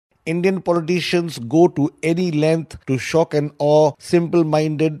Indian politicians go to any length to shock and awe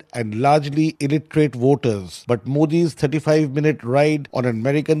simple-minded and largely illiterate voters. But Modi's 35-minute ride on an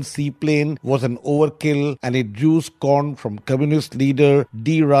American seaplane was an overkill, and it drew scorn from communist leader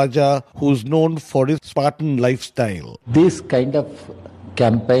D. Raja, who is known for his Spartan lifestyle. This kind of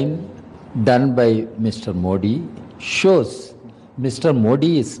campaign done by Mr. Modi shows Mr.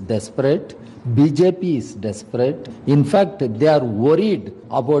 Modi is desperate. BJP is desperate. In fact, they are worried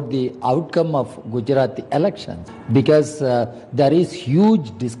about the outcome of Gujarat elections because there is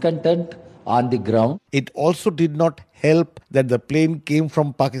huge discontent on the ground. It also did not help that the plane came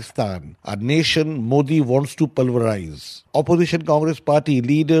from Pakistan, a nation Modi wants to pulverize. Opposition Congress Party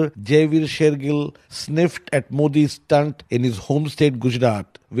leader Jaivir Shergill sniffed at Modi's stunt in his home state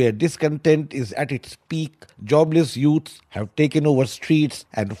Gujarat, where discontent is at its peak. Jobless youths have taken over streets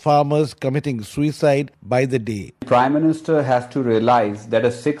and farmers committing suicide by the day. Prime Minister has to realize that a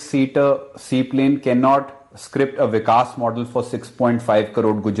 6-seater seaplane cannot script a Vikas model for 6.5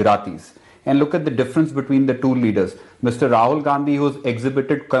 crore Gujaratis. And look at the difference between the two leaders. Mr. Rahul Gandhi, who's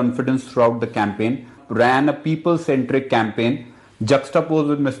exhibited confidence throughout the campaign, ran a people-centric campaign, juxtaposed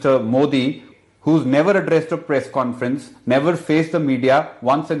with Mr. Modi, who's never addressed a press conference, never faced the media,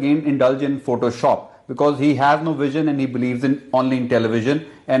 once again indulged in Photoshop because he has no vision and he believes only in television,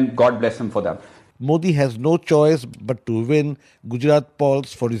 and God bless him for that. Modi has no choice but to win Gujarat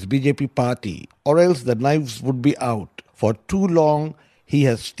polls for his BJP party, or else the knives would be out. For too long, he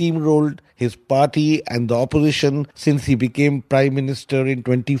has steamrolled his party and the opposition since he became Prime Minister in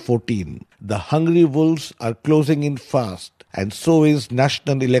 2014. The hungry wolves are closing in fast, and so is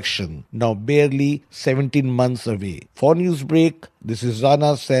national election, now barely 17 months away. For Newsbreak, this is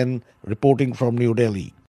Rana Senn reporting from New Delhi.